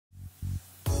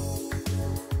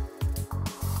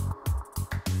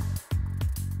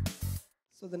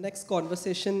So the next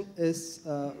conversation is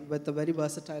with the very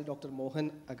versatile Dr.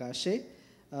 Mohan Agashe.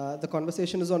 The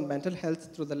conversation is on mental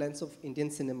health through the lens of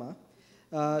Indian cinema.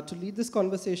 To lead this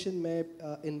conversation, may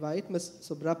I invite Ms.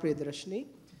 Subhra Priyadarshini,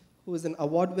 who is an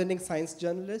award-winning science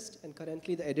journalist and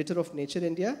currently the editor of Nature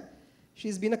India.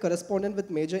 She's been a correspondent with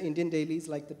major Indian dailies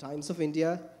like the Times of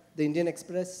India, the Indian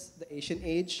Express, the Asian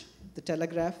Age, the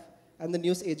Telegraph, and the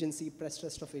news agency Press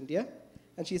Trust of India.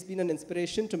 And she's been an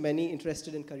inspiration to many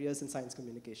interested in careers in science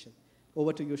communication.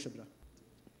 Over to you, Subhra.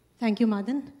 Thank you,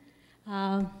 Madan.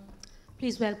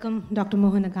 Please welcome Dr.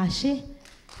 Mohan Agashe.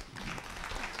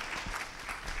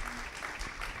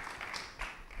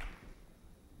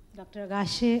 Dr.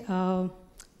 Agashe,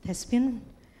 thespian,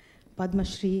 Padma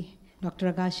Shri.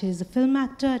 Dr. Agashe is a film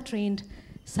actor, a trained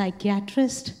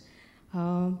psychiatrist,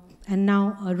 and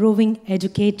now a roving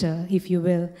educator, if you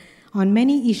will, on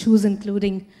many issues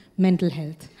including mental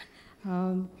health.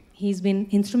 He's been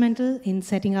instrumental in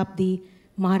setting up the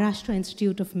Maharashtra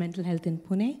Institute of Mental Health in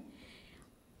Pune.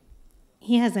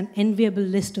 He has an enviable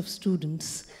list of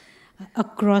students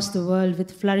across the world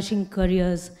with flourishing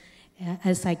careers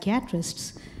as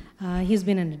psychiatrists. He's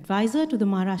been an advisor to the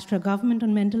Maharashtra government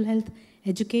on mental health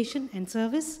education and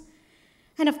service.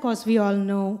 And of course, we all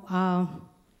know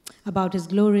about his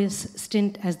glorious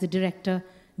stint as the Director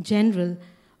General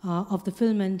of the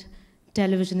Film and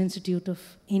Television Institute of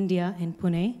India in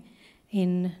Pune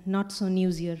in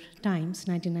not-so-newsier times,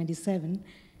 1997.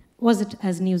 Was it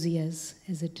as newsy as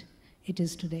it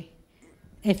is today?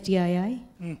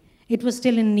 FTII? It was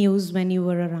still in news when you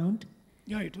were around?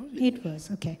 Yeah, it was. It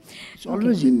was, okay. It's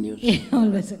always in news. Yeah,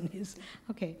 always in news.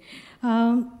 Okay.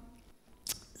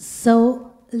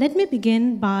 So let me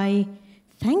begin by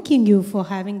thanking you for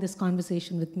having this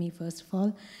conversation with me, first of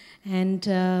all. And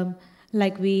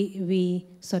like we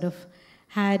sort of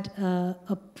had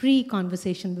a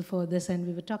pre-conversation before this, and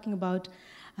we were talking about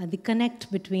the connect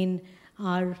between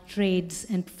our trades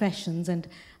and professions and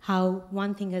how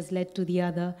one thing has led to the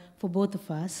other for both of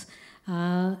us,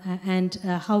 and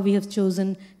how we have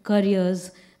chosen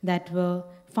careers that were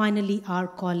finally our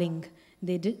calling.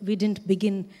 We didn't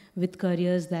begin with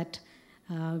careers that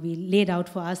we laid out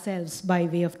for ourselves by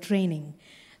way of training.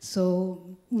 So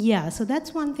yeah, so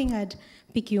that's one thing I'd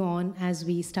pick you on as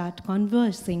we start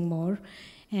conversing more.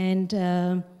 And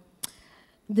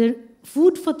the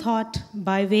food for thought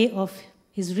by way of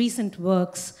his recent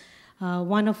works,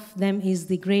 one of them is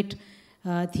the great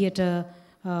theater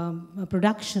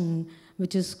production,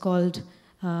 which is called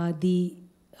the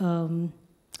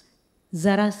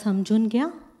Zara Samjhun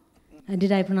Gya.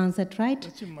 Did I pronounce that right?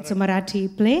 It's a Marathi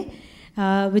play,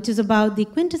 which is about the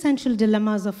quintessential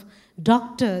dilemmas of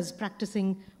doctors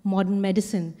practicing modern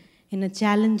medicine in a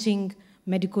challenging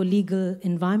medico-legal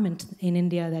environment in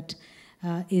India that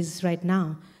is right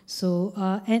now. So,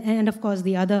 and of course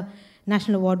the other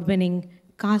national award-winning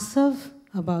Kasav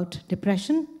about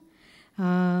depression,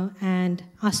 and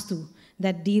Astu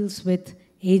that deals with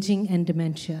aging and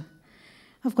dementia.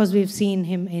 Of course, we've seen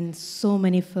him in so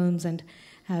many films and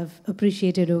have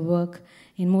appreciated her work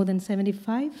in more than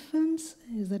 75 films,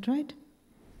 is that right?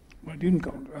 I didn't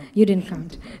count. You didn't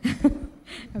count.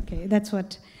 Okay, that's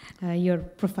what your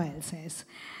profile says.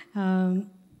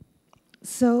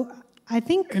 So I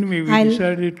think anyway, we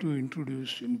decided to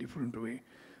introduce in different way.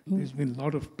 There's been a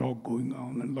lot of talk going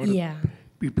on and a lot of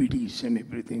PPTs and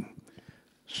everything.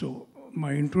 So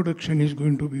my introduction is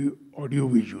going to be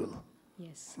audio-visual.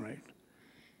 Yes. Right.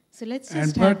 So let's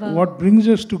just what brings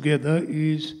us together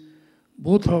is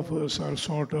both of us are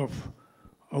sort of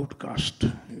outcast,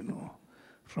 you know,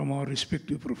 from our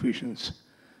respective professions.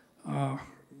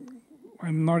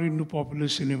 I'm not into popular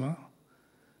cinema,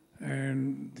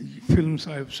 and the films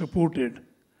I've supported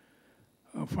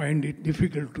find it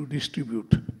difficult to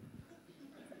distribute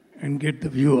and get the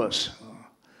viewers.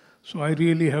 So I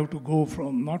really have to go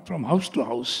from, not from house to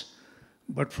house,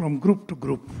 but from group to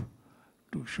group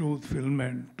to show the film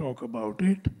and talk about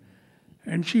it.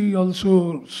 And she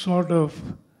also sort of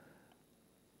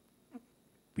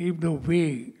paved the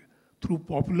way through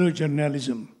popular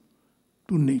journalism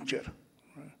to nature,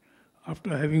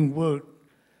 after having worked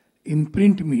in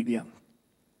print media.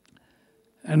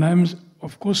 And I'm,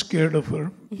 of course, scared of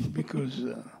her because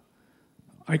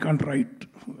I can't write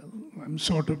well. I'm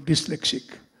sort of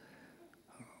dyslexic,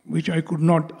 which I could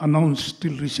not announce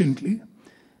till recently,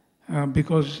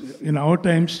 because in our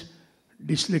times,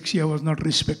 dyslexia was not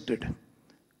respected.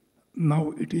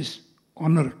 Now it is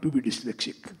honor to be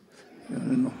dyslexic. You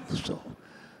know,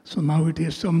 so now it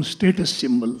is some status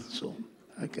symbol. So,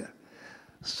 okay.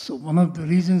 So one of the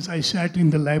reasons I sat in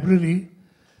the library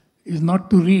is not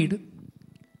to read,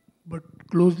 but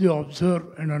closely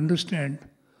observe and understand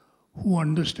who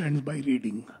understands by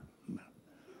reading.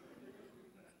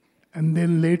 And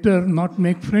then later not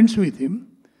make friends with him,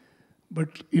 but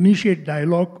initiate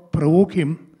dialogue, provoke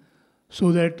him,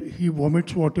 so that he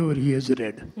vomits whatever he has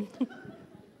read.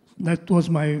 That was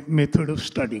my method of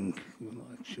studying,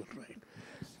 actually, right?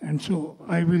 And so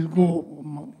I will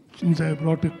go, since I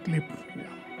brought a clip.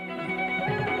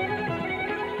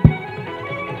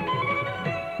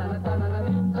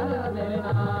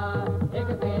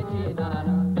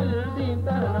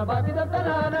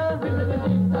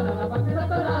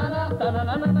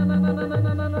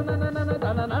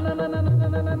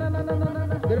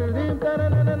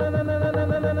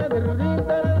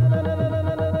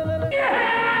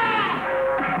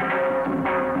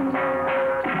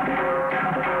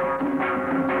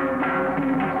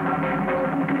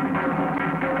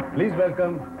 Please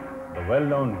welcome the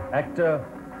well-known actor,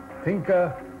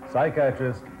 thinker,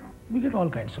 psychiatrist. We get all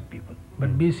kinds of people,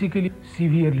 but basically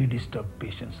severely disturbed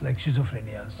patients like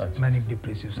schizophrenia, manic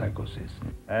depressive psychosis.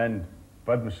 And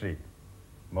Padma Shri,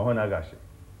 Mohan Agashe.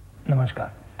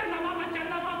 Namaskar.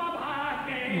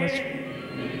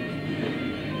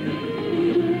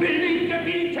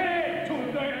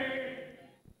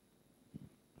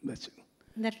 That's it.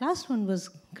 That last one was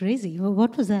crazy.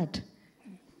 What was that?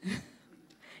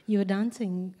 You were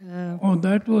dancing. Oh,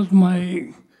 that was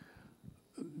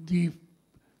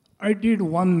I did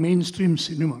one mainstream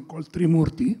cinema called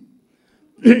Trimurti.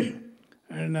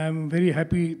 And I'm very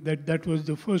happy that that was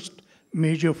the first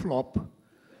major flop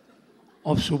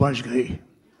of Subhash Ghai.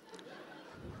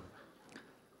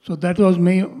 So that was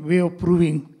my way of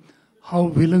proving how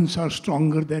villains are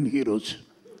stronger than heroes.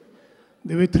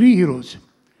 There were three heroes,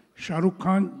 Shah Rukh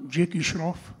Khan, Jake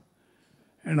Shroff,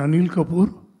 and Anil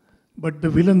Kapoor, but the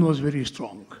villain was very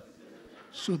strong.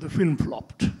 So the film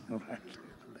flopped.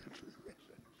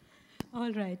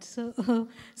 All right. So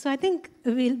I think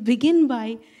we'll begin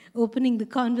by opening the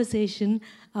conversation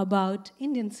about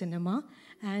Indian cinema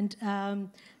and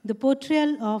the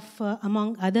portrayal of,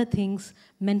 among other things,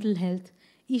 mental health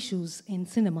issues in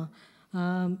cinema.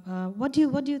 What do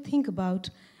you think about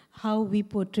how we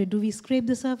portray? Do we scrape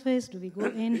the surface? Do we go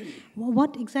in?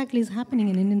 What exactly is happening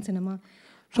in Indian cinema?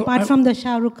 So apart from the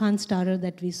Shah Rukh Khan starrer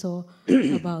that we saw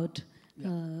about,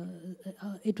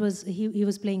 it was he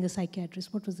was playing a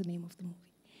psychiatrist. What was the name of the movie?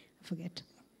 I forget.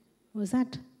 What was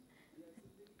that?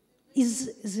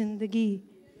 Is Zindagi,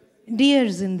 Dear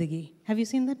Zindagi. Have you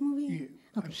seen that movie? Yeah,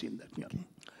 okay. I've seen that. Yeah. Okay.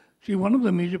 See, one of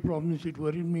the major problems that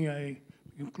worried me, I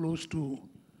am close to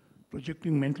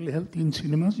projecting mental health in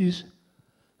cinemas, is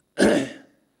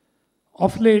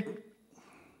of late,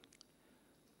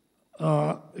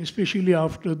 especially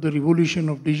after the revolution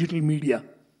of digital media,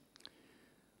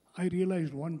 I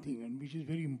realized one thing, and which is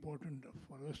very important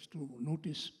for us to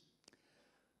notice.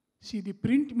 See, the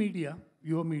print media,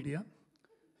 your media,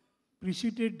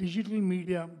 preceded digital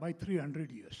media by 300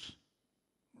 years.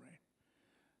 Right?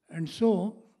 And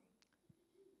so,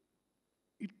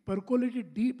 it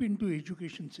percolated deep into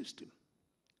education system.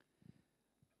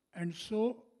 And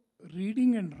so,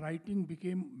 reading and writing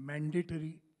became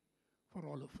mandatory for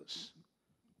all of us,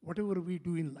 whatever we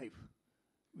do in life,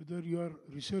 whether you are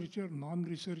researcher,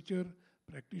 non-researcher,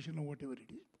 practitioner, whatever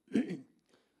it is.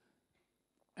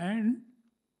 And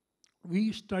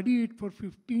we study it for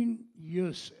 15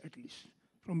 years at least,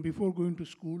 from before going to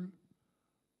school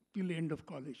till end of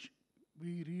college.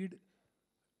 We read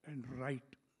and write.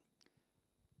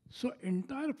 So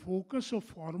entire focus of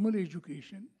formal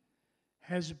education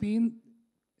has been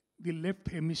the left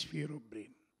hemisphere of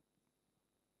brain.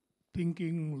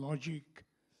 Thinking, logic,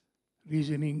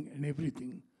 reasoning, and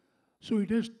everything. So it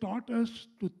has taught us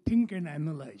to think and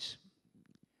analyze.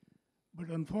 But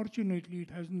unfortunately, it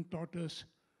hasn't taught us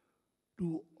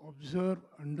to observe,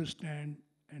 understand,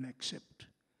 and accept,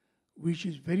 which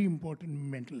is very important in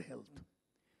mental health.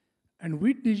 And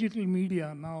with digital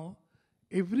media now,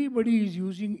 everybody is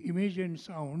using image and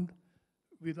sound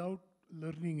without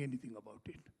learning anything about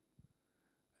it.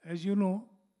 As you know,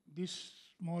 this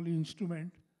small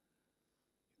instrument,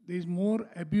 there is more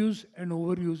abuse and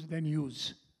overuse than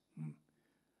use.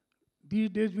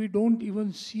 These days, we don't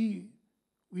even see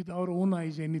with our own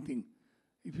eyes anything.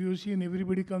 If you see and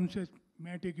everybody comes and says,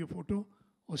 may I take your photo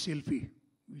or selfie,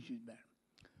 which is bad.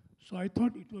 So I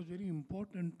thought it was very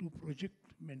important to project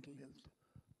mental health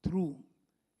through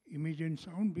image and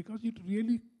sound because it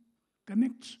really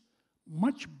connects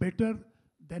much better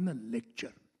than a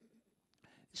lecture.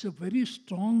 It's a very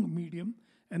strong medium,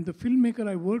 and the filmmaker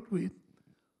I worked with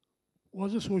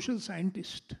was a social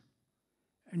scientist.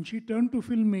 And she turned to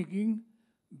filmmaking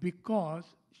because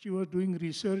she was doing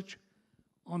research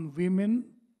on women,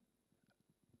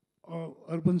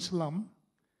 urban slum,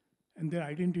 and their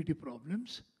identity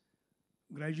problems,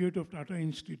 graduate of Tata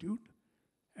Institute.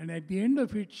 And at the end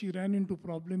of it, she ran into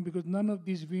problem because none of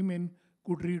these women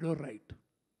could read or write.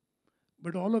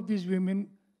 But all of these women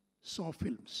saw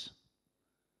films.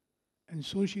 And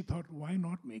so she thought, why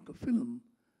not make a film?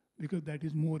 Because that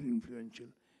is more influential.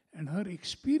 And her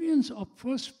experience of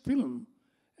first film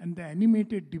and the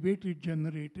animated debate it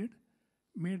generated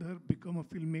made her become a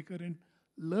filmmaker and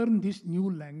learn this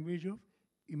new language of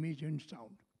image and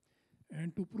sound.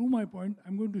 And to prove my point,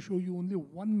 I'm going to show you only a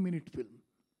 1 minute film.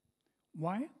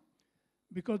 Why?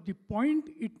 Because the point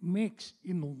it makes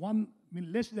in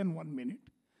less than 1 minute,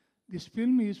 this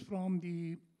film is from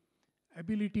the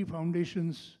Ability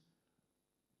Foundation's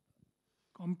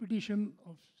competition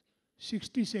of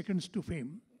 60 seconds to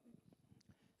fame.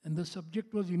 And the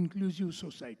subject was inclusive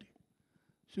society.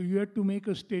 So you had to make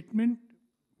a statement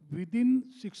within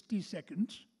 60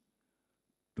 seconds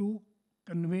to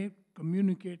convey,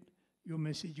 communicate your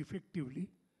message effectively.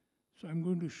 So I'm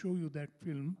going to show you that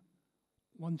film,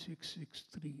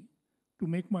 1663, to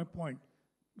make my point,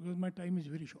 because my time is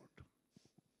very short.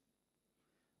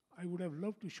 I would have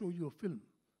loved to show you a film,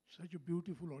 such a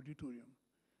beautiful auditorium.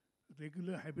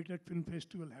 Regular Habitat Film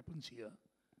Festival happens here,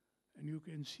 and you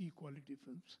can see quality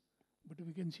films, but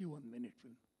we can see 1 minute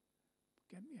film.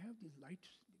 Can we have these lights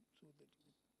so that you...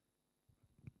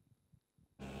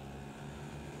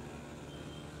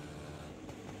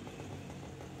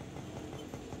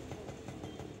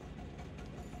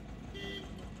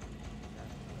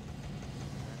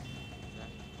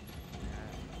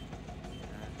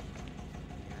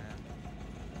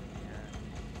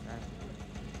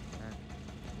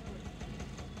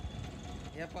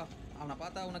 ஏப்பா அவனை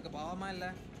பார்த்தா உனக்கு பாவமா இல்லை?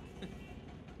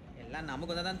 எல்லாம்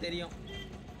நமக்கு தான் தெரியும்.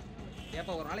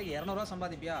 ஏப்பா ஒரு நாளைக்கு 200 ரூபா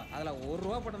சம்பாதிப்பியா? அதில் 1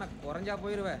 ரூபா போட்டு நான் குறைஞ்சா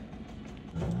போயிடுவேன்.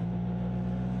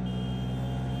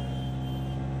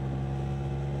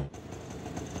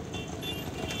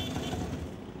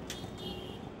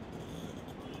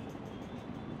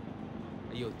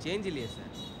 ஐயோ சேஞ்ச் இல்லையே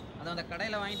சார். அதை அந்த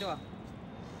கடையில் வாங்கிட்டு வா.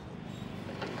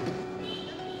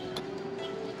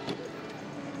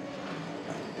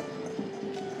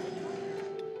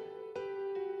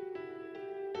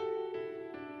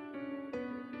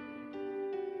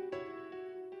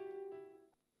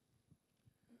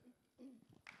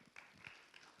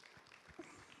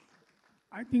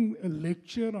 I think a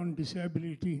lecture on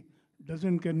disability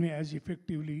doesn't convey as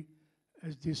effectively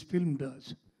as this film does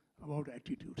about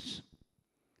attitudes.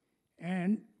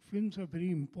 And films are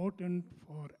very important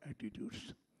for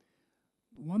attitudes.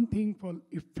 One thing for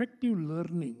effective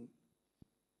learning,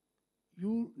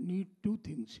 you need 2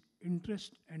 things,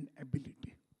 interest and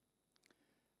ability.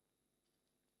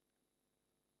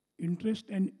 Interest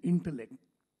and intellect.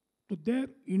 So their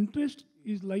interest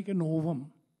is like an ovum,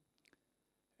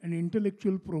 and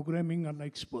intellectual programming are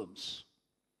like sperms.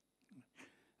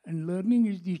 And learning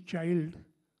is the child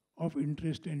of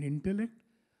interest and intellect.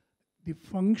 The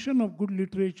function of good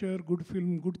literature, good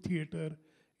film, good theater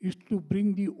is to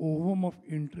bring the ovum of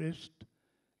interest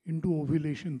into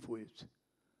ovulation phase,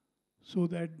 so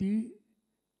that the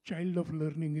child of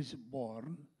learning is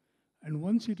born. And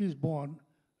once it is born,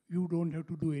 you don't have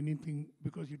to do anything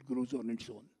because it grows on its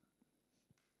own.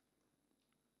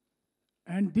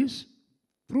 And this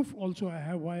proof also I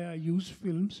have why I use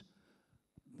films.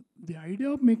 The idea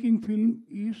of making film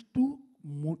is to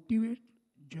motivate,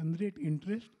 generate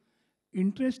interest.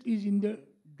 Interest is in the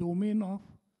domain of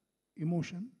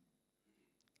emotion,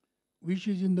 which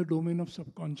is in the domain of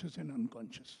subconscious and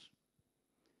unconscious.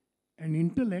 And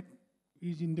intellect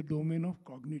is in the domain of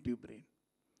cognitive brain.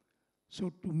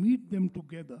 So to meet them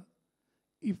together,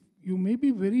 if you may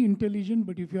be very intelligent,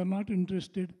 but if you are not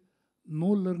interested, no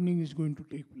learning is going to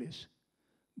take place.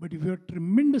 But if you are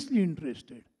tremendously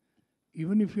interested,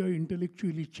 even if you are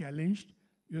intellectually challenged,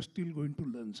 you are still going to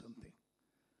learn something.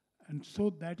 And so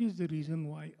that is the reason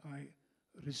why I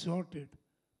resorted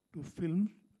to film,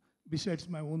 besides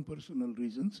my own personal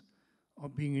reasons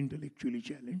of being intellectually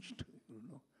challenged.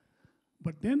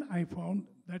 But then I found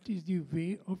that is the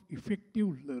way of effective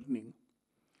learning.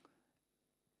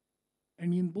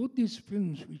 And in both these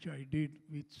films which I did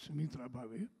with Sumitra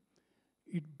Bhave,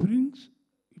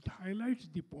 it highlights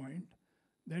the point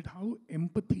that how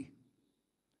empathy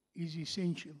is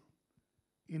essential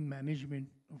in management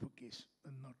of a case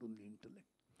and not only intellect.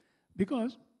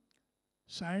 Because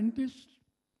scientists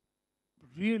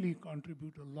really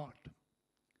contribute a lot.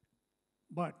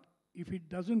 But if it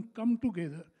doesn't come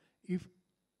together, if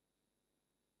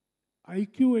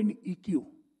IQ and EQ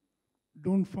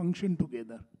don't function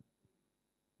together,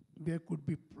 there could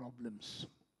be problems.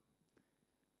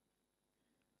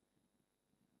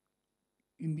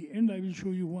 in the end, I will show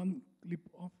you one clip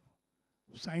of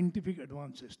scientific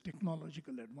advances,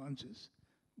 technological advances.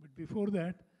 But before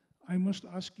that, I must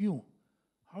ask you,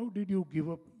 how did you give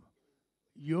up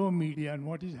your media and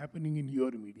what is happening in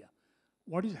your media?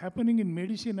 What is happening in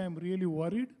medicine, I'm really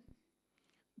worried.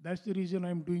 That's the reason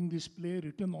I'm doing this play,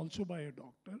 written also by a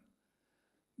doctor,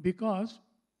 because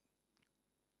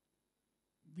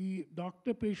the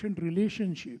doctor-patient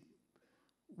relationship,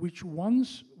 which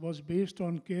once was based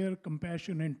on care,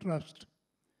 compassion, and trust,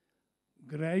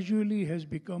 gradually has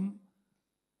become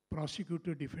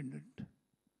prosecutor-defendant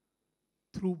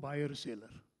through buyer-seller.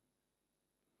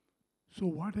 So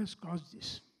what has caused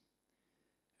this?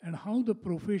 And how the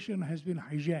profession has been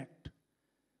hijacked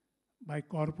by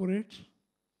corporates,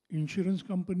 insurance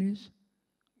companies,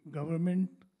 government,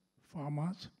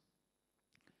 pharmas,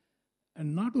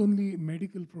 and not only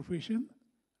medical profession.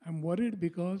 I'm worried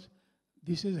because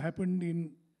this has happened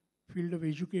in field of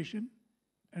education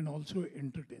and also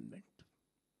entertainment.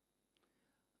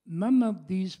 None of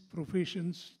these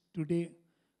professions today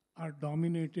are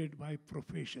dominated by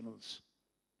professionals.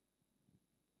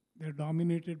 They're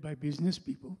dominated by business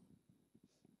people.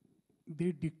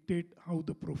 They dictate how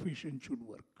the profession should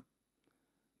work.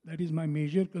 That is my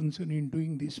major concern in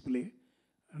doing this play,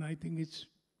 and I think it's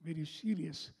very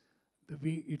serious the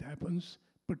way it happens,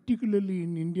 particularly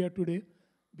in India today,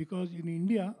 because in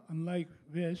India, unlike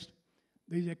West,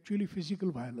 there is actually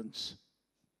physical violence.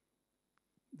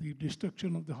 The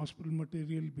destruction of the hospital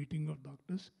material, beating of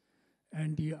doctors,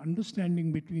 and the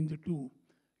understanding between the two,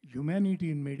 humanity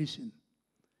in medicine,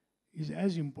 is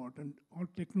as important. All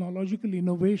technological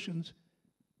innovations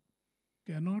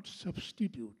cannot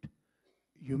substitute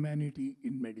humanity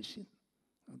in medicine.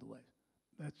 Otherwise,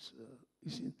 that's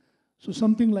so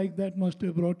something like that must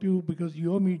have brought you, because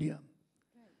your media.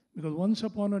 Because once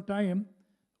upon a time,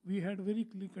 we had very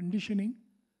clear conditioning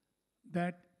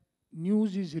that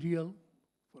news is real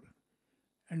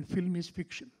and film is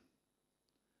fiction.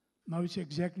 Now it's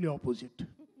exactly opposite.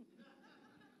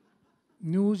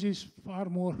 News is far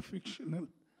more fictional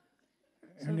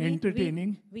and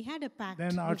entertaining we had a pact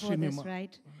than art before cinema. this,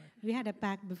 right? We had a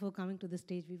pact before coming to the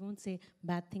stage. We won't say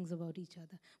bad things about each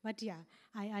other. But yeah,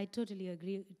 I totally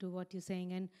agree to what you're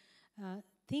saying. And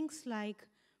things like,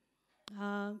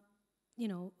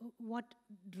 what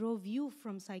drove you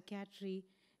from psychiatry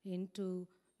into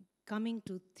coming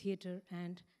to theater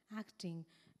and acting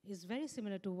is very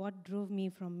similar to what drove me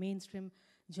from mainstream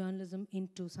journalism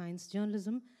into science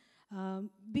journalism,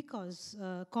 because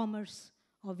commerce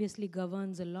obviously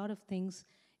governs a lot of things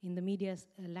in the media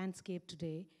landscape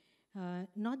today.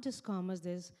 Not just commerce,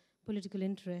 there's political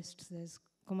interests, there's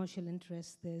commercial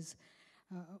interests, there's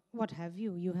what have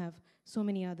you. You have so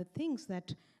many other things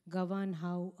that govern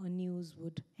how a news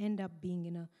would end up being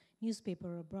in a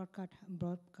newspaper or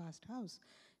broadcast house.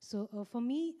 So for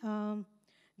me,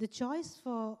 the choice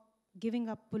for giving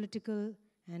up political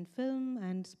and film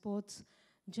and sports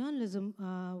journalism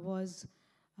was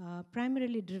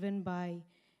primarily driven by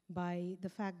the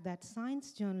fact that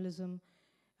science journalism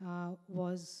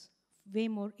was way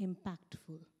more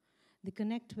impactful. The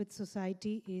connect with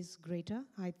society is greater,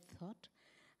 I thought.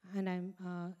 And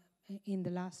I'm in the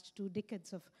last 2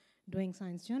 decades of doing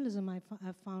science journalism,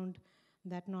 I've found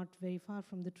that not very far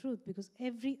from the truth, because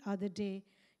every other day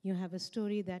you have a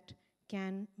story that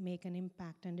can make an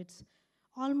impact, and it's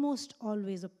almost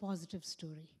always a positive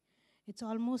story. It's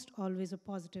almost always a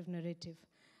positive narrative,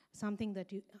 something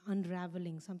that you're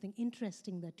unraveling, something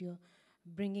interesting that you're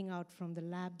bringing out from the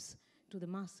labs to the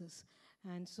masses.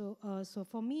 And so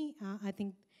for me, I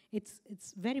think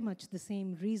it's very much the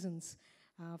same reasons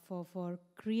for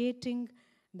creating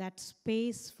that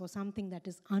space for something that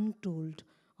is untold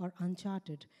or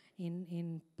uncharted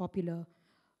in popular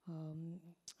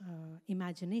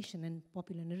imagination and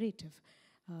popular narrative.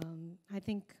 I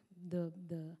think the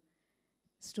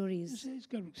story is...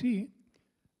 See,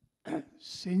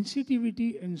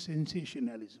 sensitivity and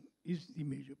sensationalism is the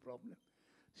major problem.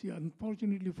 See,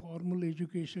 unfortunately, formal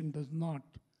education does not,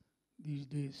 these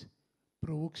days,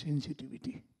 provoke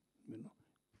sensitivity,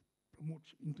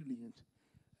 promotes intelligence.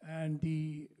 And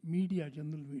the media,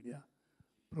 general media,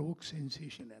 provokes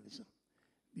sensationalism.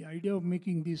 The idea of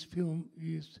making this film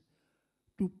is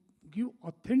to give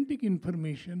authentic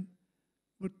information,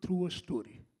 but through a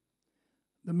story.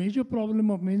 The major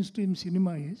problem of mainstream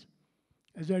cinema is,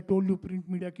 as I told you, print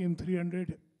media came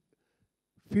 300,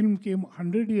 film came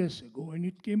 100 years ago, and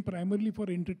it came primarily for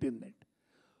entertainment.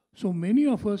 So many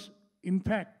of us, in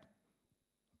fact,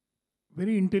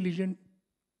 very intelligent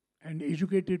and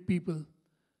educated people,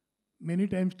 many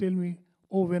times tell me,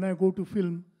 oh, when I go to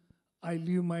film, I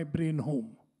leave my brain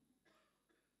home.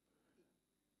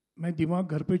 मैं दिमाग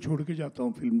घर पे छोड़ के जाता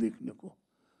हूँ film देखने को.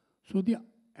 So the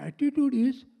attitude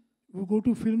is we go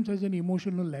to films as an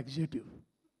emotional laxative,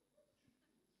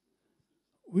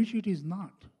 which it is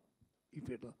not, if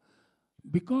at all.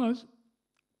 Because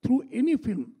through any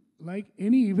film, like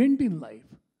any event in life,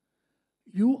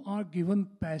 you are given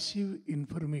passive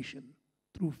information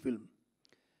through film.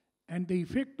 And the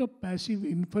effect of passive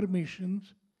information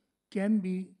can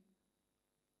be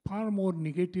far more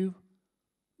negative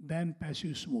than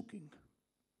passive smoking,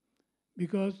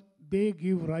 because they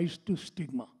give rise to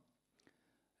stigma.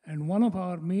 And one of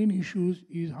our main issues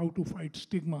is how to fight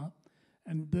stigma.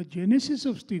 And the genesis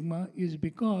of stigma is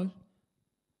because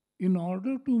in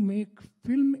order to make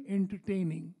film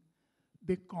entertaining,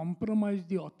 they compromise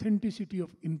the authenticity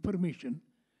of information.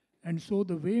 And so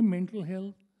the way mental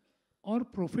health or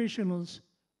professionals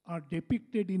are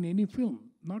depicted in any film,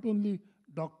 not only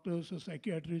doctors or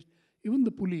psychiatrists, even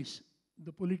the police,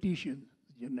 the politicians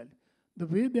generally, the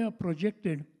way they are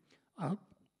projected are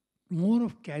more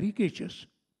of caricatures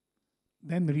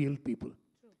than real people.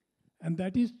 True. And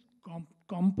that is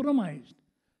compromised.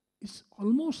 It's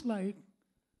almost like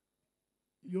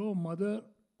your mother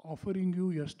offering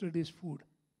you yesterday's food.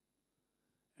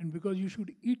 And because you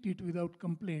should eat it without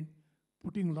complaint,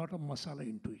 putting a lot of masala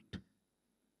into it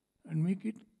and make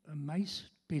it a nice,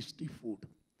 tasty food.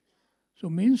 So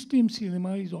mainstream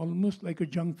cinema is almost like a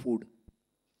junk food.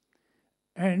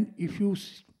 And if you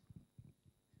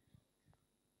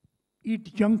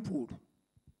eat junk food,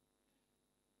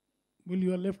 well,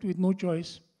 you are left with no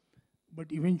choice,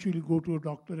 but eventually go to a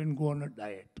doctor and go on a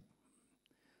diet.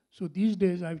 So these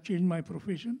days I've changed my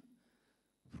profession.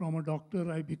 From a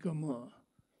doctor, I become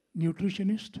a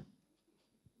nutritionist.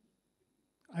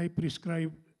 I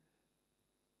prescribe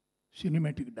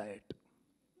cinematic diet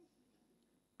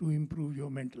to improve your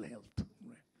mental health.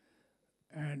 Right?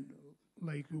 And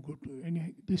like you go to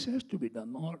any, this has to be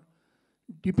done. Or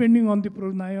depending on the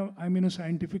program, I'm in a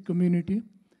scientific community.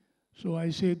 So I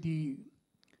say the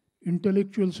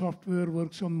intellectual software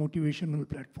works on motivational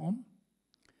platform.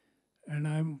 And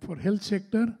I'm for health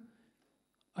sector,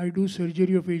 I do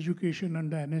surgery of education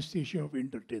under anesthesia of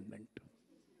entertainment.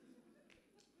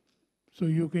 So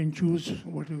you can choose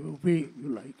whatever way you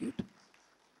like it.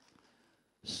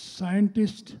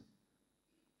 Scientists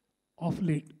of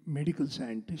late, medical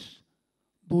scientists,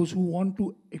 those who want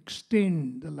to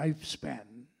extend the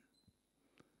lifespan.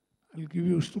 I'll give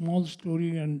you a small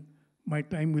story and my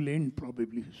time will end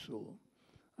probably. So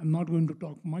I'm not going to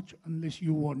talk much unless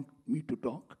you want me to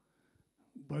talk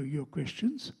by your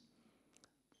questions.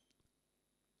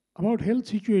 About health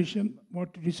situation,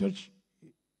 what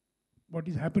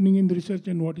is happening in the research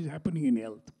and what is happening in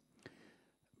health.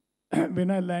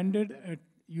 When I landed at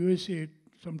USA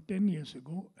some 10 years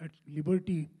ago at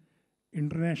Liberty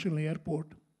International Airport,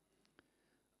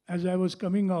 as I was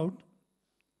coming out,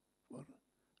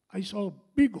 I saw a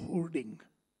big hoarding.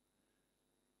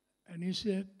 And he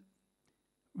said,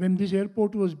 when this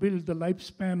airport was built, the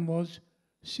lifespan was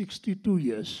 62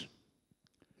 years.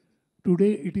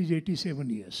 Today it is 87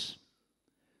 years.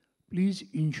 Please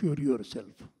insure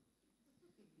yourself.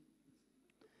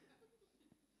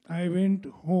 I went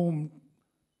home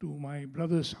to my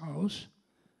brother's house.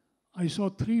 I saw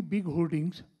 3 big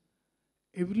hoardings.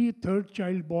 Every third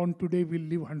child born today will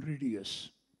live 100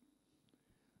 years.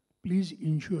 Please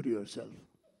insure yourself.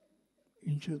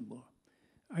 Insure more.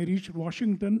 I reached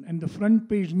Washington and the front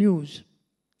page news,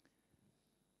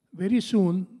 very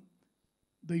soon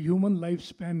the human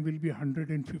lifespan will be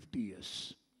 150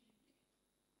 years.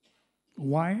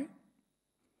 Why?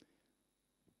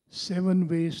 7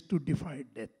 ways to defy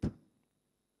death.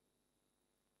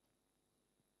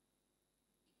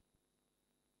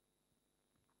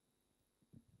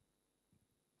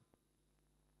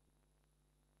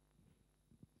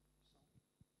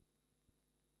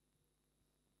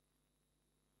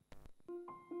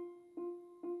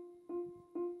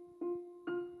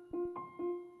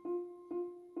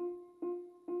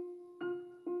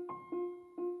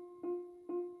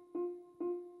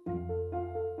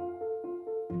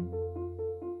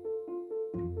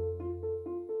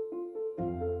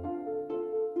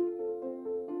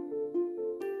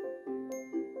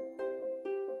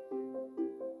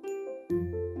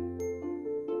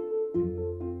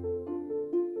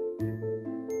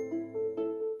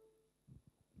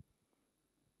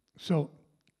 So,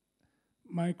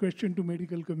 my question to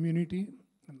medical community,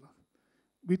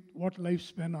 with what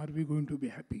lifespan are we going to be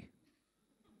happy?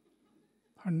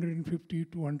 150,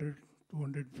 200,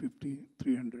 250,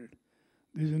 300.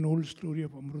 There's an old story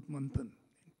of Amrut Manthan.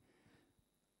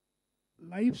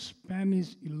 Lifespan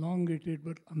is elongated,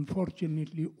 but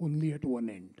unfortunately only at one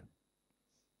end.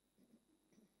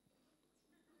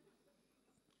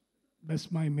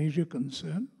 That's my major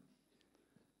concern.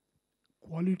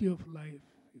 Quality of life.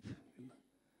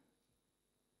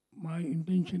 My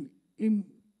intention in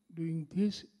doing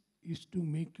this is to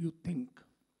make you think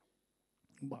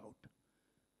about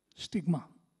stigma,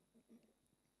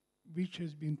 which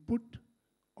has been put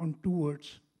on two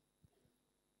words,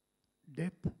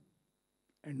 death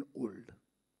and old.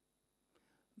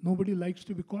 Nobody likes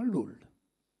to be called old.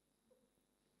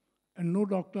 And no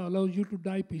doctor allows you to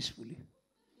die peacefully.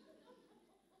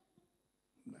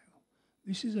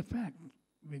 This is a fact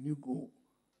when you go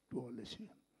to all this here.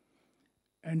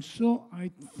 And so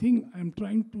I think I'm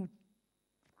trying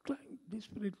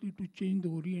desperately to change the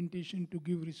orientation to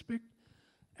give respect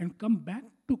and come back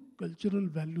to cultural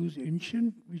values,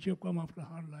 ancient, which have come after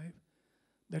hard life,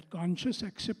 that conscious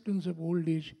acceptance of old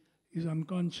age is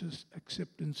unconscious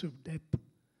acceptance of death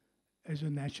as a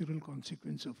natural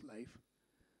consequence of life.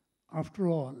 After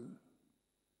all,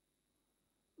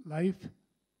 life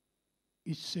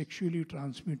is sexually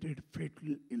transmitted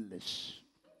fatal illness.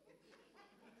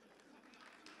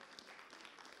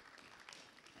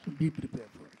 So be prepared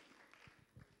for it.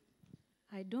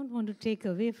 I don't want to take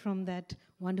away from that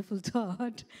wonderful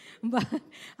thought, but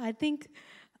I think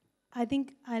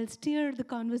I'll steer the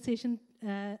conversation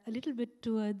a little bit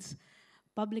towards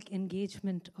public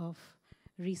engagement of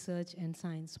research and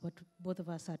science, what both of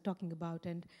us are talking about,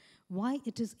 and why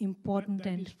it is important.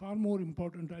 That is far more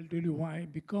important. I'll tell you why.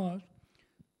 Because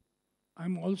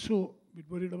I'm also a bit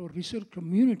worried about research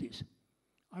communities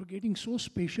are getting so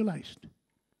specialized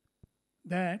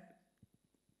that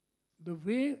the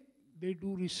way they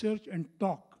do research and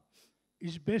talk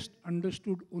is best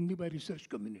understood only by research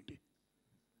community.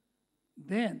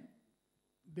 Then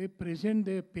they present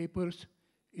their papers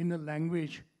in a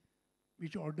language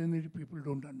which ordinary people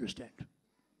don't understand.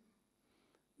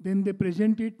 Then they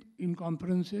present it in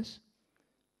conferences,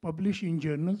 publish in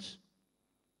journals,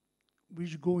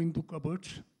 which go into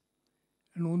cupboards,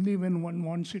 and only when one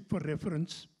wants it for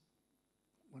reference,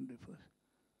 one refers.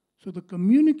 So the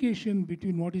communication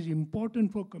between what is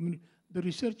important for community, the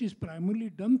research is primarily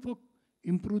done for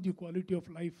improve the quality of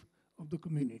life of the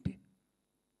community,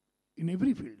 in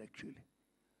every field actually.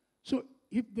 So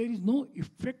if there is no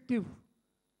effective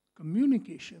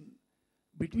communication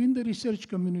between the research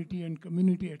community and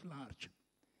community at large,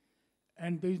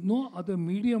 and there is no other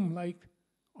medium like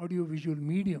audiovisual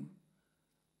medium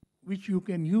which you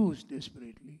can use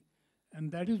desperately,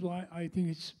 and that is why I think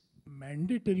it's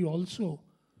mandatory also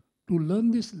to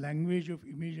learn this language of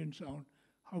image and sound,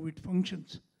 how it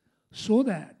functions, so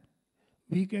that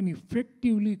we can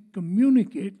effectively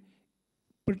communicate,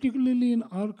 particularly in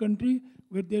our country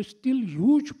where there's still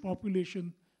huge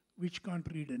population which can't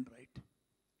read and write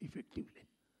effectively.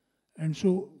 And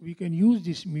so we can use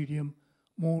this medium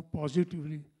more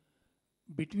positively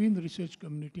between the research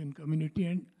community and community.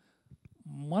 And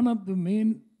one of the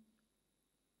main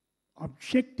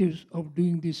objectives of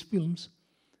doing these films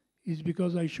is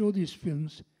because I show these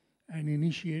films and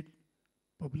initiate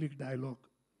public dialogue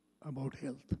about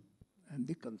health and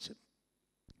the concept.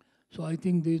 So I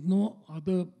think there is no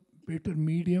other better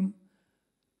medium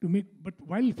to make, but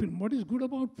while film, what is good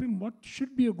about film, what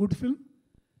should be a good film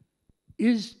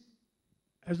is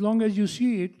as long as you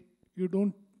see it, you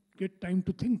don't get time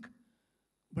to think.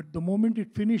 But the moment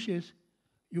it finishes,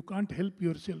 you can't help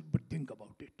yourself but think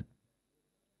about it.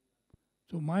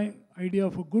 So my idea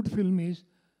of a good film is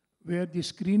where the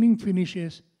screening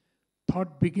finishes,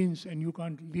 thought begins and you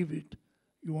can't leave it.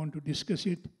 You want to discuss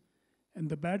it. And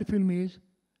the bad film is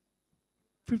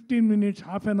 15 minutes,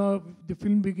 half an hour, the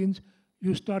film begins,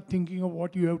 you start thinking of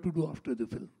what you have to do after the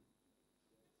film.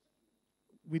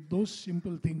 With those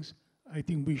simple things, I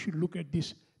think we should look at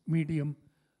this medium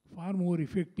far more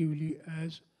effectively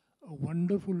as a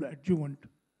wonderful adjuvant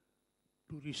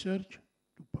to research,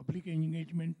 to public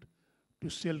engagement, to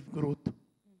self-growth,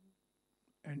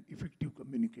 and effective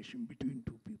communication between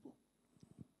two people.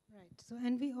 Right. So,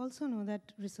 and we also know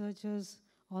that researchers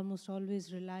almost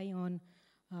always rely on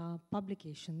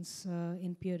publications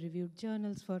in peer-reviewed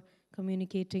journals for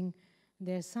communicating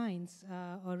their science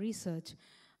or research.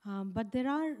 But there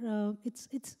are,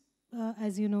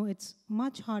 as you know, it's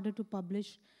much harder to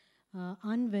publish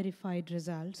unverified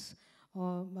results.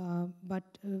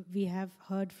 But we have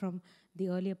heard from the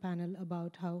earlier panel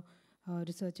about how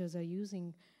researchers are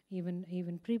using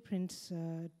even preprints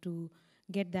to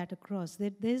get that across.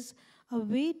 There's a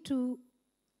way to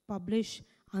publish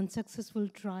unsuccessful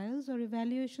trials or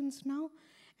evaluations now.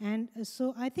 And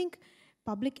so I think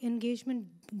public engagement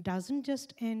doesn't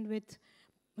just end with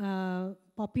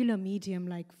popular medium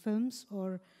like films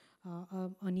or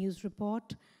a news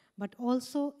report, but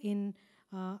also in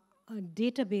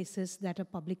databases that are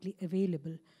publicly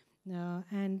available.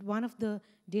 And one of the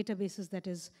databases that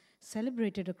is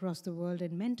celebrated across the world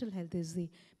in mental health is the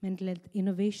Mental Health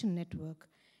Innovation Network,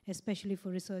 especially for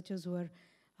researchers who are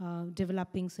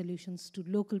developing solutions to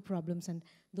local problems, and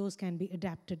those can be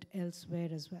adapted elsewhere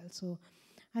as well. So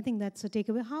I think that's a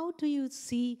takeaway. How do you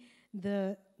see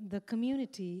the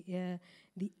community,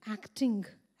 the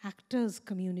actors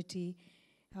community,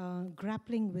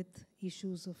 grappling with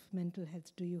issues of mental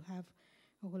health? Do you have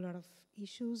a whole lot of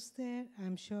issues there?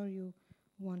 I'm sure you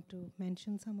want to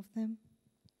mention some of them.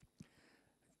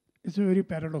 It's a very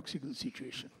paradoxical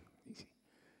situation.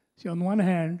 See, on one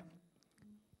hand,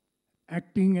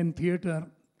 acting and theater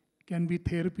can be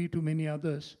therapy to many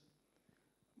others,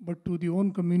 but to the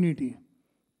own community,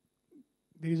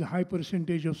 there is a high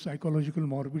percentage of psychological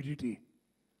morbidity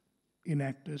in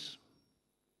actors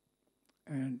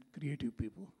and creative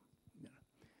people.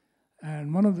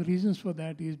 And one of the reasons for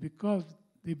that is because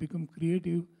they become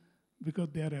creative because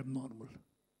they are abnormal.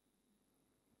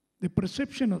 The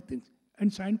perception of things,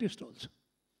 and scientists also.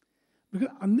 Because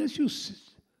unless you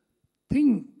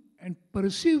think and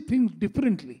perceive things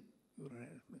differently,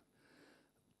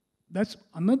 that's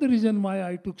another reason why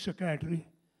I took psychiatry,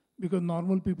 because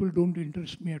normal people don't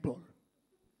interest me at all.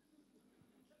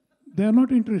 They are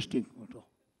not interesting at all.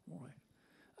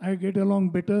 I get along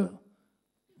better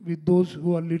with those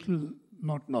who are little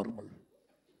not normal.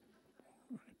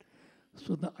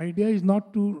 So the idea is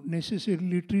not to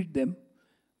necessarily treat them,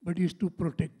 but is to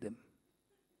protect them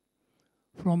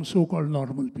from so-called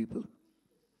normal people.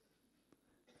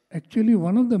 Actually,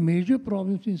 one of the major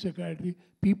problems in psychiatry,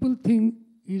 people think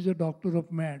he's a doctor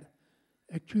of mad.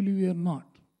 Actually, we are not.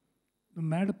 The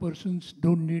mad persons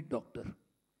don't need doctor.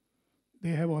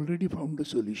 They have already found a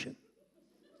solution.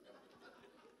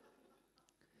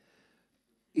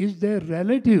 Is there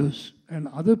relatives and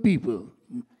other people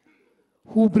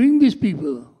who bring these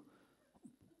people,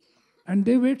 and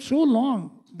they wait so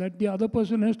long that the other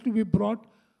person has to be brought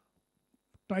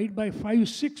tied by 5,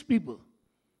 6 people,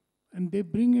 and they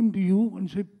bring him to you and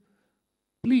say,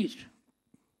 please,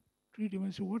 treat him.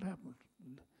 And say, what happened?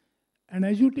 And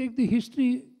as you take the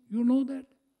history, you know that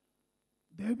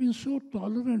they have been so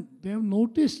tolerant, they have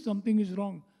noticed something is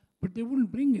wrong, but they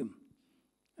wouldn't bring him.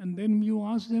 And then you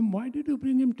ask them, why did you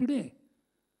bring him today?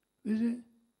 They say,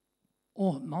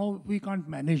 oh, now we can't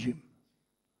manage him.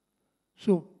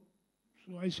 So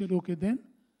I said, okay, then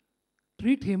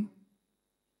treat him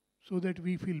so that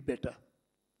we feel better.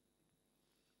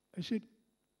 I said,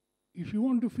 if you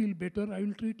want to feel better, I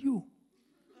will treat you.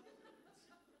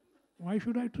 Why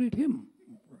should I treat him?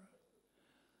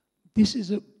 This is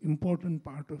an important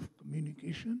part of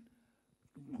communication,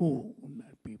 to go on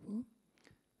that people.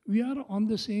 We are on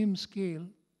the same scale.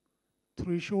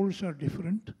 Thresholds are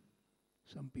different,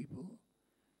 some people,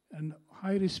 and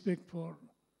high respect for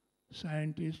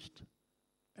scientists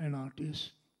and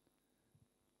artists,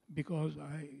 because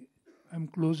I am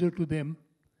closer to them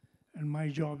and my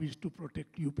job is to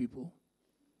protect you people.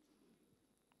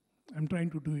 I'm trying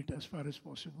to do it as far as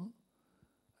possible.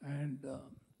 And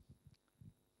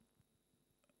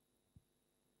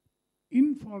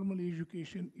informal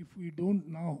education, if we don't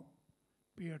now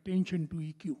pay attention to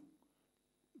EQ,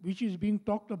 which is being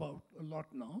talked about a lot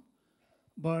now,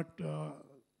 but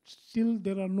still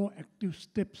there are no active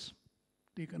steps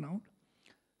taken out,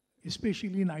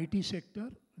 especially in IT sector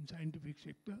and scientific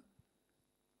sector.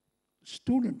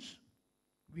 Students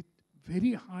with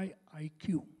very high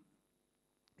IQ,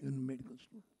 even medical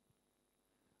students,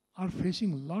 are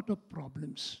facing a lot of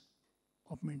problems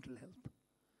of mental health.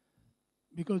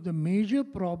 Because the major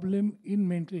problem in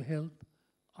mental health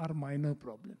are minor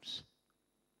problems,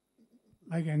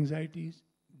 like anxieties,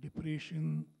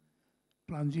 depression,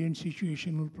 transient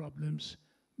situational problems,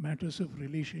 matters of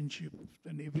relationships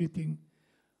and everything.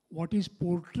 What is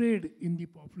portrayed in the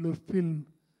popular film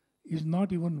is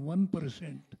not even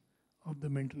 1% of the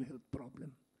mental health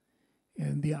problem.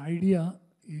 And the idea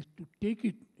is to take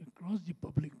it across the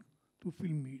public to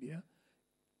film media,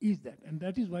 is that. And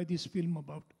that is why this film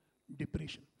about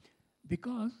depression.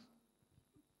 Because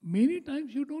many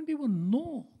times you don't even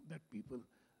know that people,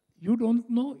 you don't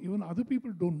know, even other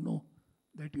people don't know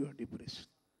that you are depressed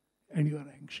and you are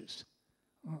anxious.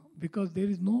 Because there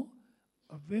is no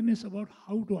awareness about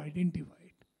how to identify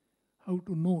it, how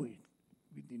to know it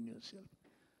within yourself.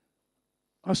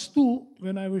 Astu,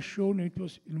 when I was shown, it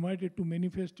was invited to many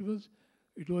festivals.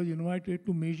 It was invited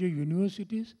to major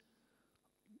universities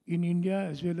in India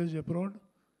as well as abroad,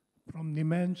 from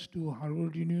Niemann's to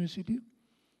Harvard University.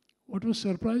 What was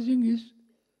surprising is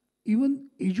even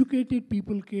educated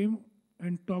people came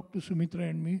and talked to Sumitra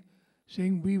and me,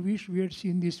 saying, we wish we had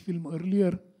seen this film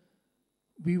earlier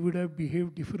we would have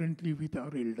behaved differently with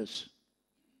our elders.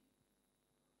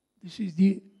 This is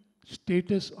the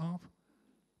status of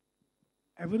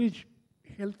average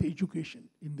health education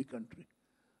in the country.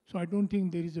 So I don't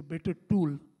think there is a better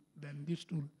tool than this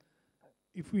tool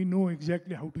if we know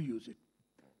exactly how to use it.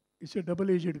 It's a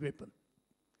double-edged weapon.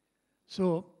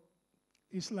 So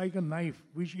it's like a knife,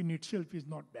 which in itself is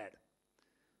not bad.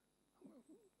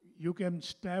 You can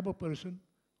stab a person,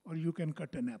 or you can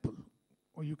cut an apple,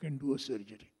 or you can do a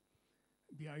surgery.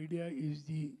 The idea is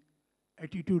the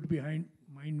attitude behind,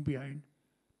 mind behind,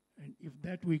 and if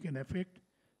that we can affect,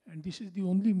 and this is the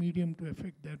only medium to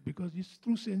affect that because it's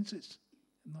through senses,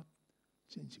 not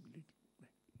sensibility.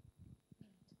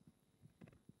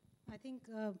 I think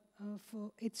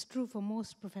it's true for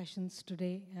most professions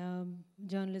today,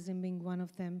 journalism being one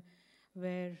of them,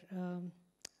 where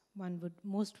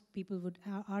most people would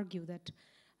argue that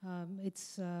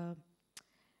it's a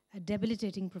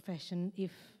debilitating profession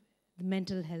if the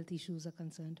mental health issues are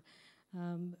concerned.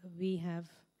 We have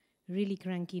really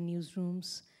cranky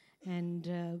newsrooms, and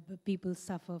people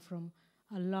suffer from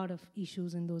a lot of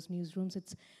issues in those newsrooms.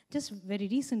 It's just very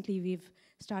recently we've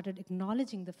started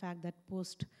acknowledging the fact that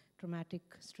post-traumatic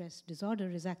stress disorder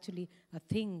is actually a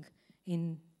thing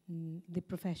in the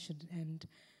profession, and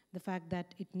the fact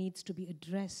that it needs to be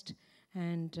addressed.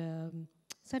 And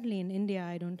certainly in India,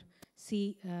 I don't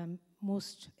see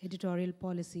most editorial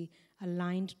policy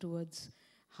aligned towards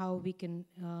how we can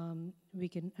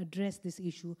address this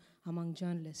issue among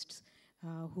journalists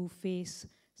who face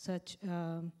such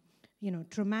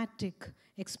traumatic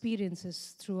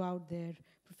experiences throughout their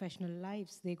professional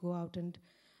lives. They go out and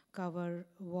cover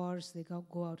wars. They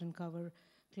go out and cover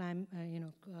a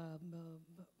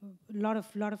lot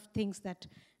of things that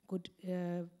could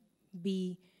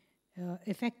be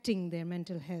affecting their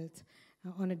mental health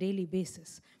on a daily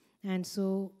basis. And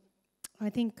so I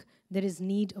think there is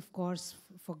need, of course,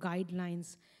 for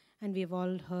guidelines. And we have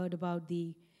all heard about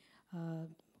the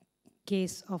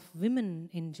case of women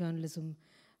in journalism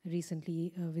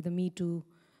recently with the Me Too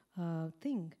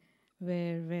thing,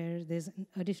 where there's an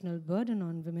additional burden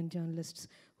on women journalists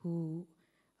who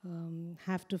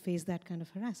have to face that kind of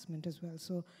harassment as well.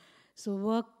 So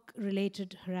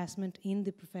work-related harassment in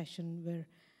the profession,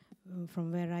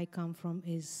 from where I come from,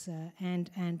 is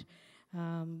and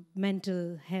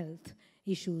mental health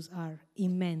issues are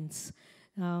immense.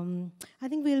 I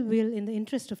think we'll, in the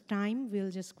interest of time,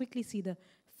 we'll just quickly see the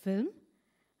film.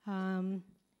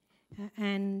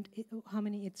 And how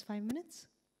many? It's 5 minutes?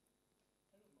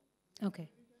 Okay.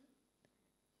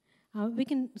 We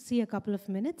can see a couple of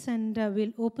minutes, and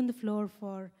we'll open the floor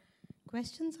for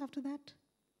questions after that.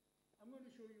 I'm going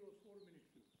to show you a 4-minute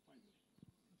film.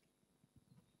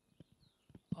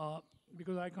 5 minutes.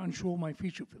 Because I can't show my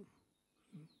feature film.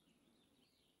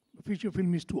 The feature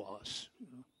film is 2 hours.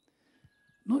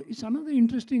 No, it's another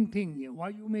interesting thing. Why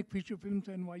you make feature films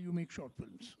and why you make short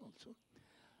films also.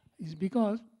 It's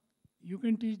because you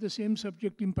can teach the same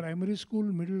subject in primary school,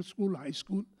 middle school, high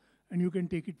school, and you can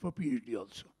take it for PhD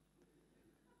also.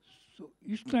 So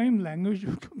each time language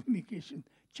of communication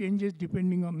changes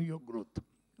depending on your growth.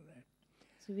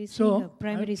 Right? So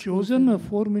I've chosen a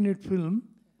 4-minute film,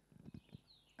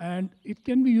 and it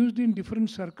can be used in different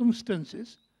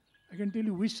circumstances. I can tell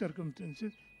you which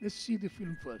circumstances. Let's see the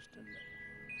film first. And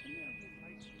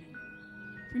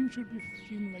film should be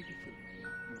seen like a film.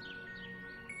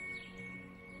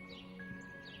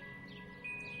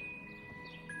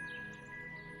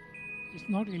 It's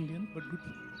not Indian, but good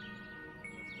film.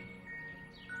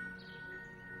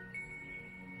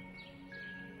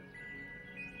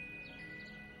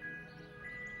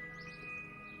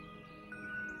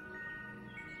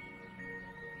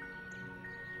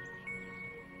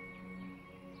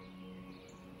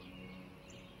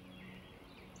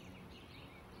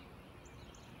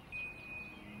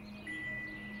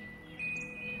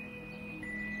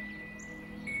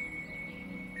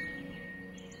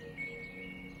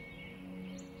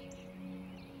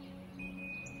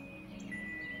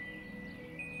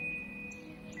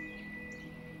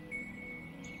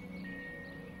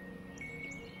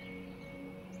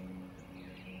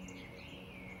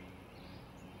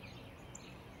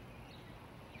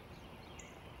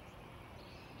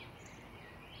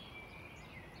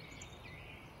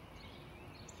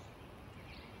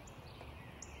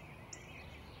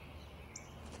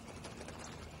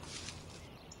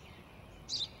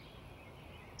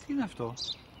 Τι είναι αυτό?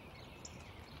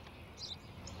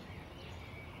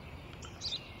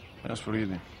 Ένα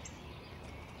σφραγίδι.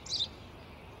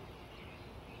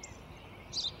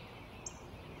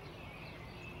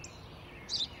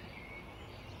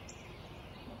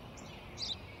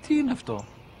 Τι είναι αυτό?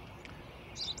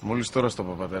 Μόλις τώρα στο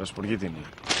παπατέρα, σπουργίτη είναι.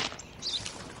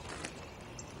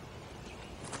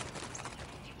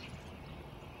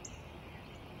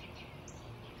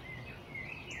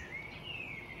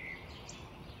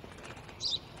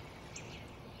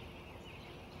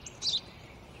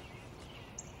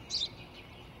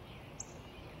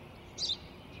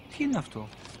 Τι είναι αυτό?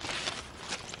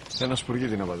 Ένα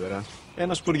σπουργίτη είναι, πατέρα.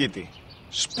 Ένα σπουργίτη.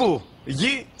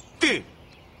 Σπου-γι-τι!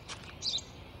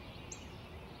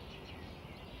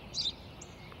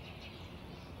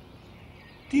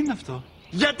 Τι είναι αυτό?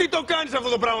 Γιατί το κάνεις αυτό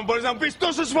το πράγμα, μπορείς να μου πεις?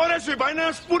 Τόσες φορές σου είπα, είναι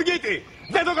ένα σπουργίτη!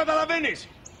 Δεν το καταλαβαίνεις!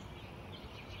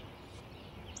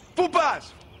 Πού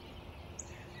πας?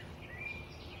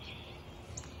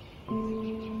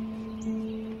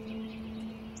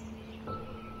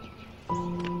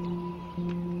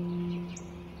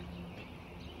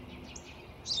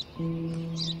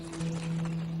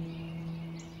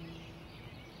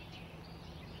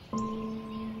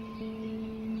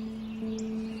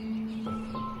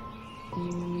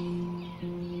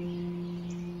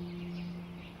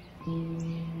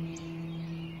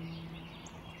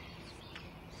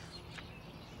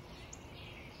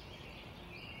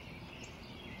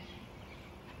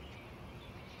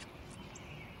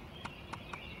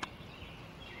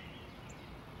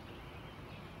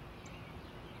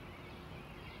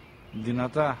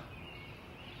 Δυνατά.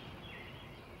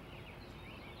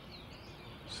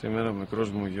 Σήμερα ο μικρός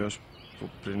μου γιος που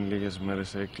πριν λίγες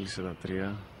μέρες έκλεισε τα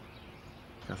 3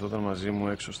 καθόταν μαζί μου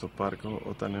έξω στο πάρκο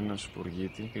όταν ένας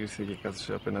σπουργίτη ήρθε και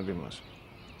κάθισε απέναντί μας.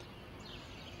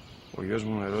 Ο γιος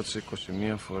μου με ρώτησε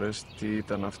 21 φορές τι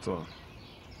ήταν αυτό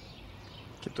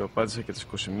και του απάντησα και τις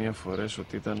 21 φορές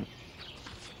ότι ήταν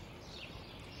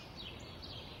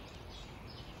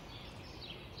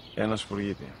ένα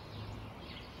σπουργίτη.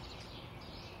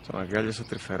 Τον αγκάλιασα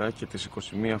τρυφερά και τις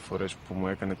 21 φορές που μου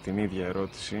έκανε την ίδια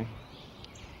ερώτηση,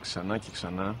 ξανά και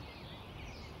ξανά,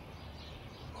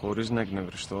 χωρίς να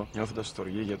εκνευριστώ, νιώθοντας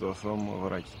στοργή για το αθώο μου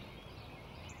αγοράκι.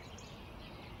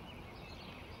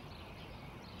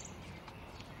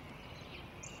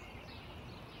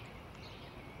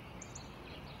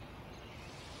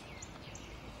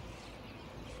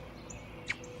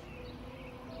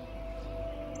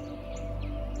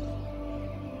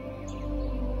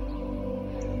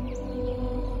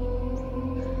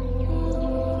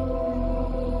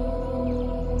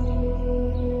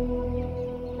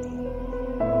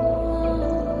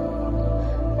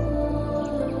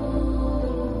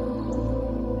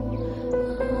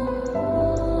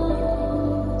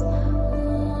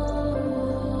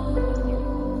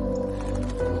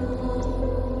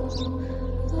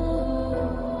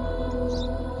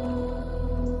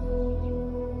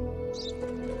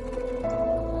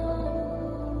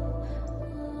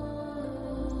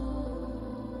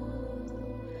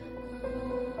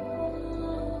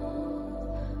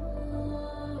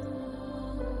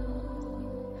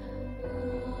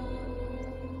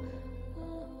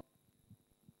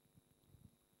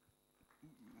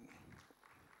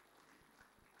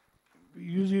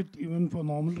 Use it even for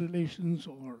normal relations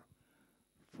or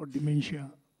for dementia,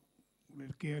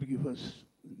 where caregivers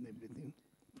and everything.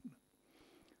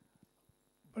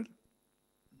 But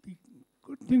the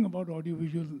good thing about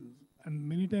audiovisual, and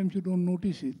many times you don't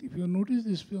notice it, if you notice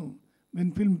this film,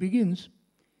 when film begins,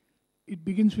 it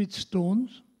begins with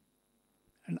stones,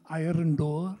 an iron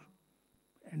door,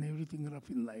 and everything rough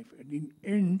in life, and it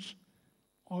ends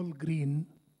all green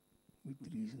with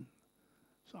reason.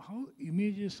 So how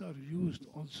images are used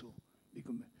also.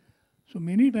 So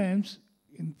many times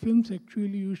in films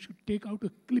actually you should take out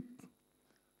a clip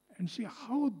and see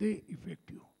how they affect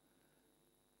you.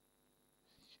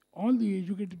 All the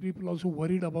educated people also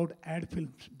worried about ad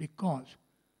films because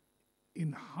in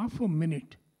half a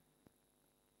minute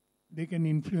they can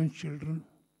influence children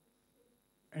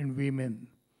and women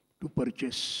to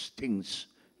purchase things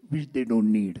which they don't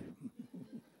need.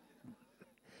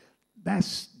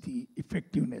 That's the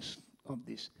effectiveness of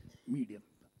this medium.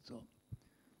 So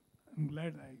I'm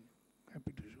glad I'm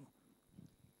happy to show.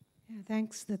 Yeah,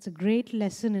 thanks. That's a great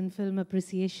lesson in film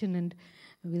appreciation, and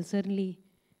we'll certainly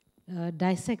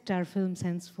dissect our films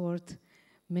henceforth,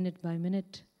 minute by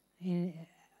minute,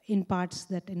 in parts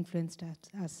that influenced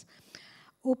us.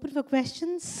 Open for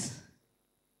questions?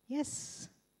 Yes.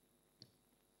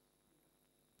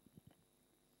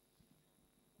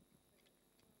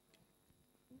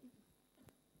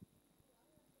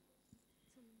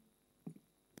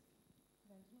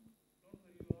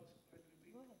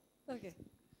 Okay.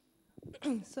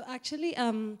 So actually,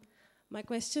 my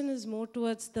question is more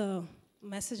towards the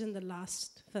message in the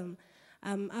last film.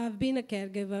 I've been a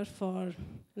caregiver for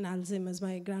an Alzheimer's.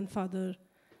 My grandfather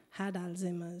had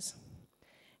Alzheimer's.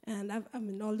 And I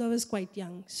mean, although I was quite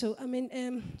young. So, I mean,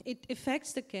 it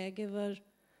affects the caregiver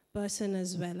person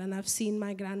as well. And I've seen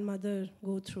my grandmother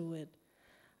go through it.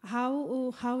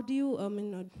 How do you, I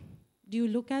mean, do you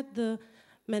look at the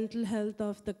mental health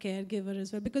of the caregiver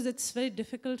as well? Because it's very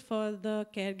difficult for the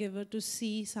caregiver to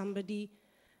see somebody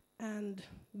and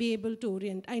be able to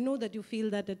orient. I know that you feel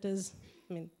that it is,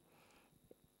 I mean,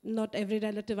 not every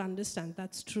relative understands,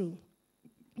 that's true.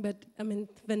 But, I mean,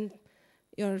 when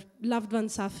your loved one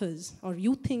suffers, or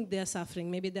you think they're suffering,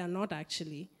 maybe they're not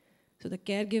actually. So the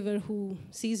caregiver who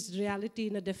sees reality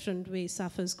in a different way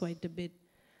suffers quite a bit.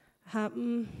 I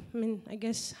mean, I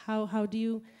guess, how do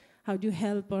you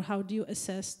help, or how do you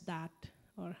assess that?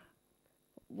 Or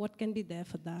what can be there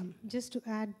for them? Just to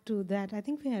add to that, I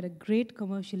think we had a great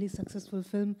commercially successful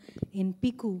film in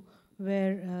Piku,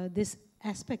 where this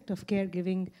aspect of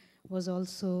caregiving was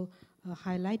also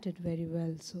highlighted very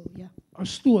well. So, yeah.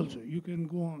 Astu also, you can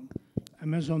go on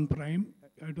Amazon Prime.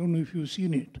 I don't know if you've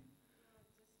seen it.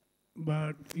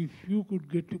 But if you could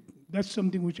get to, that's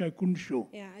something which I couldn't show.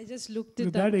 Yeah, I just looked it so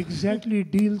up. That exactly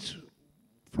deals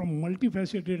from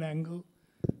multifaceted angle,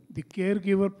 the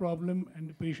caregiver problem and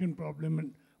the patient problem,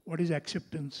 and what is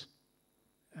acceptance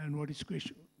and what is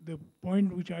question. The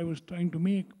point which I was trying to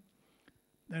make,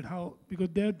 that how, because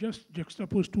they're just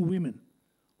juxtaposed two women,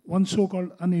 one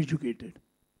so-called uneducated.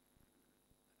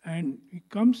 And he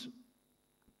comes,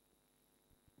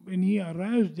 when he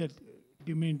arrives, that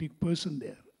demented person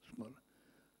there,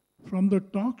 from the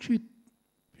talk,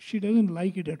 she doesn't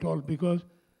like it at all, because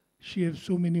she has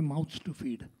so many mouths to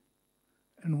feed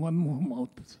and one more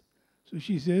mouth. So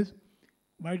she says,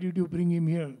 why did you bring him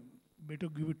here? Better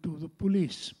give it to the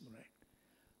police. Right?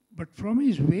 But from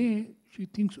his way, she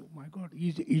thinks, oh my God,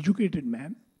 he's an educated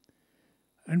man,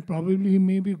 and probably he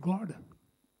may be God.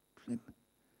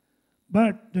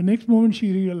 But the next moment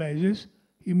she realizes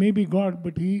he may be God,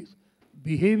 but he's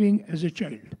behaving as a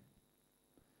child.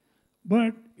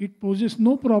 But it poses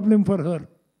no problem for her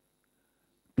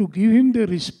to give him the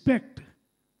respect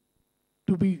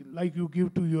to be like you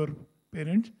give to your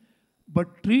parents,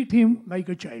 but treat him like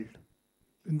a child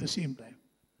in the same time.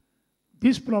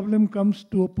 This problem comes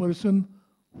to a person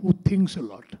who thinks a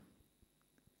lot,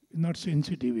 not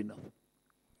sensitive enough,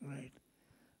 right?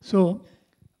 So,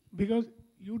 because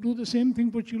you do the same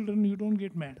thing for children, you don't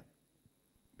get mad.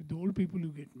 With the old people, you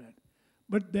get mad.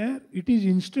 But there, it is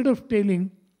instead of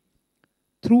telling,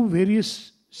 through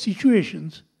various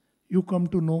situations, you come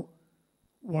to know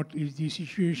what is the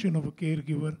situation of a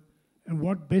caregiver and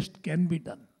what best can be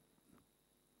done.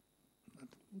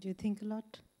 Do you think a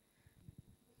lot?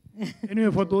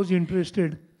 Anyway, for those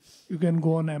interested, you can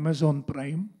go on Amazon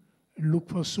Prime and look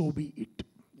for So Be It.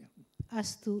 Yeah.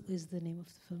 Astu is the name of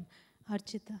the film.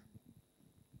 Archita.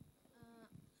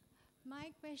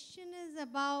 My question is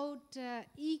about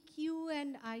EQ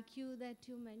and IQ that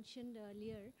you mentioned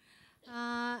earlier.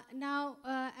 Now,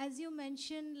 as you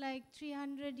mentioned, like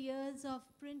 300 years of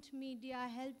print media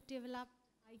helped develop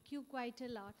IQ quite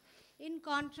a lot. In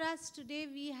contrast, today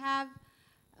we have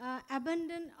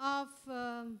abundance of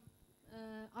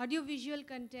audiovisual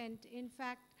content, in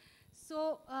fact.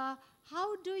 So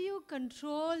how do you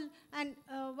control, and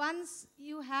once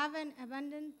you have an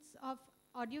abundance of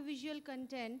audiovisual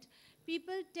content,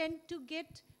 people tend to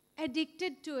get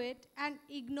addicted to it and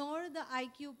ignore the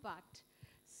IQ part.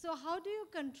 So how do you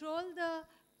control the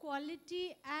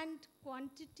quality and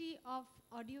quantity of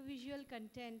audiovisual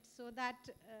content so that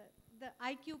the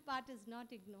IQ part is not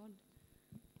ignored?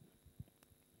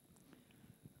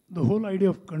 The whole idea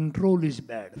of control is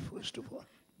bad, first of all.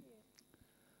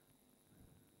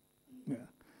 Yeah.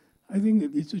 I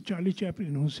think it's a Charlie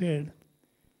Chaplin who said,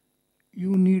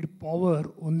 you need power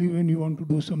only when you want to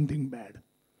do something bad.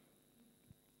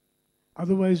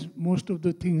 Otherwise, most of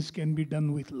the things can be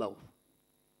done with love.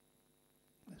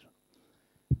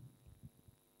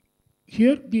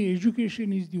 Here, the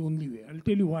education is the only way. I'll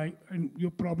tell you why. And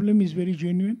your problem is very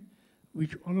genuine,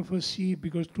 which all of us see,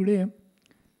 because today,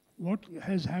 what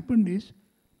has happened is,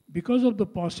 because of the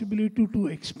possibility to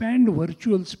expand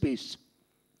virtual space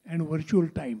and virtual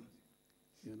time,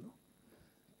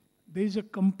 there is a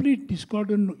complete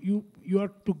discordant. You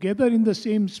are together in the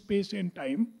same space and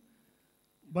time,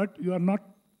 but you are not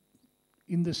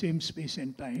in the same space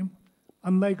and time,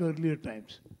 unlike earlier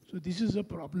times. So this is a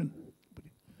problem.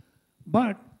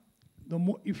 But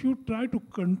if you try to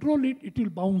control it, it will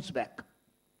bounce back.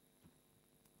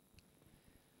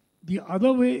 The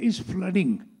other way is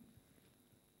flooding.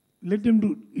 Let them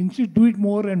do it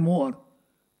more and more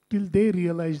till they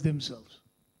realize themselves.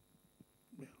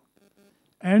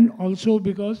 And also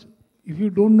because if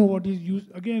you don't know what is used,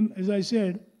 again, as I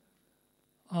said,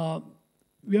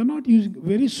 we are not using,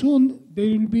 very soon there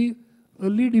will be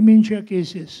early dementia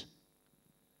cases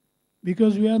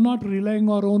because we are not relying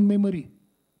on our own memory.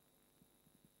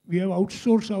 We have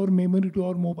outsourced our memory to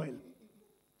our mobile,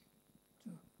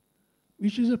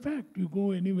 which is a fact. You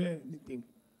go anywhere, anything.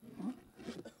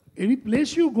 Any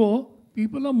place you go,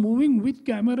 people are moving with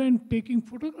camera and taking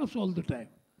photographs all the time.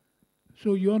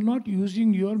 So you are not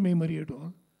using your memory at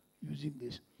all, using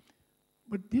this.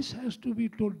 But this has to be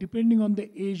told depending on the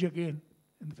age again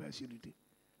and the facility.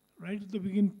 Right at the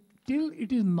beginning, till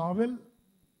it is novel,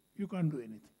 you can't do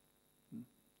anything.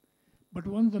 But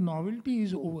once the novelty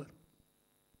is over,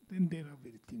 then there are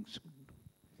very things to do.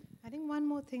 I think one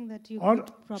more thing that you Or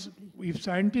could probably... if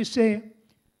scientists say,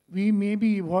 we may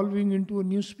be evolving into a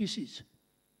new species,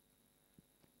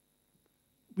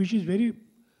 which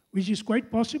is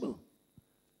quite possible.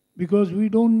 Because we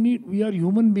don't need, we are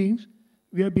human beings,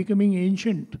 we are becoming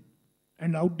ancient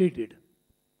and outdated.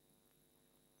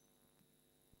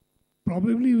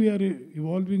 Probably we are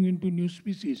evolving into new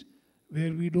species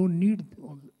where we don't need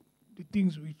all the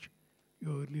things which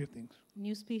your earlier things.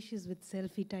 New species with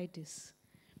self-etitis.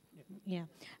 Yeah.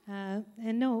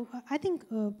 And no, I think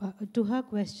to her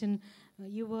question,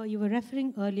 you were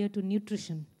referring earlier to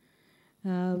nutrition.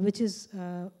 Which is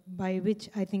by which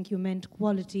I think you meant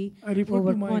quality over quantity. I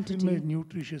refer to my film as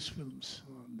nutritious films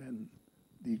than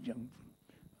the junk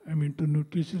film. I'm into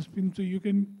nutritious films, so you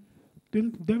can tell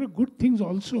there are good things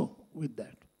also with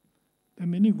that. There are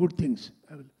many good things.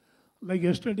 Like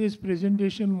yesterday's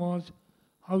presentation was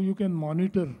how you can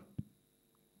monitor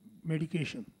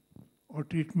medication or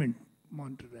treatment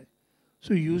monitoring.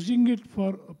 So using it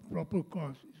for a proper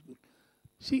cause is good.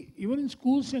 See, even in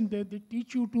school center, they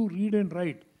teach you to read and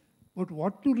write. But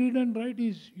what to read and write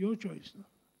is your choice.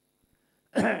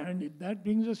 And that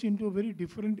brings us into a very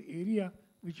different area,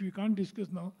 which we can't discuss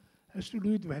now, has to do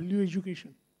with value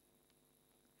education.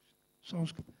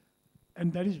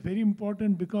 And that is very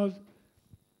important because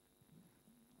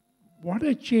what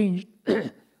has changed,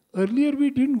 earlier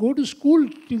we didn't go to school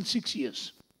till 6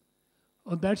 years.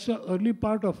 That's the early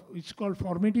part of, it's called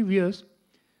formative years.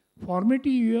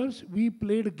 Formative years, we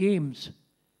played games.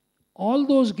 All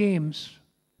those games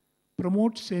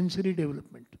promote sensory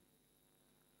development.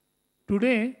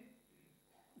 Today,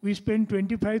 we spend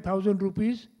 25,000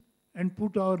 rupees and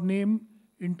put our name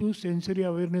into sensory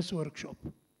awareness workshop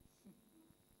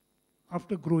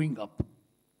after growing up,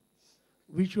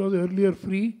 which was earlier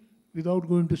free without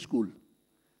going to school.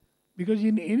 Because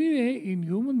in any way, in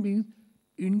human beings,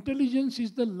 intelligence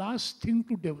is the last thing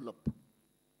to develop.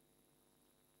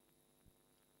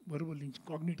 Verbal,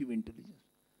 cognitive intelligence.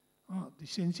 The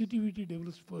sensitivity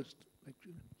develops first,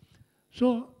 actually.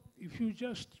 So, if you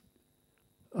just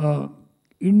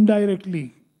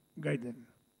indirectly guide them,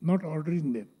 not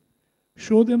ordering them,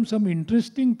 show them some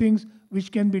interesting things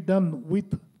which can be done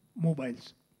with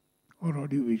mobiles or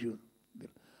audiovisual.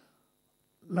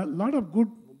 A lot of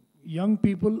good young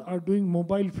people are doing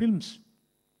mobile films,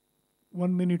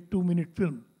 1 minute, 2 minute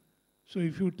film. So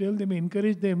if you tell them,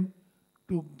 encourage them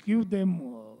to give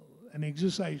them an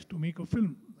exercise to make a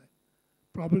film,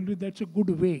 probably that's a good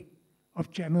way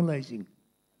of channelizing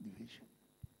the vision.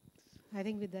 I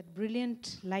think with that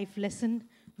brilliant life lesson,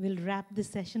 we'll wrap this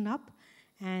session up.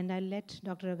 And I'll let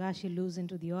Dr. Agashe loose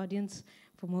into the audience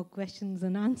for more questions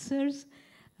and answers.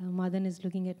 Madan is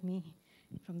looking at me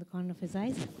from the corner of his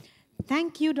eyes.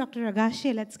 Thank you, Dr.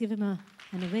 Agashe. Let's give him an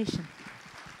ovation.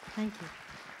 Thank you.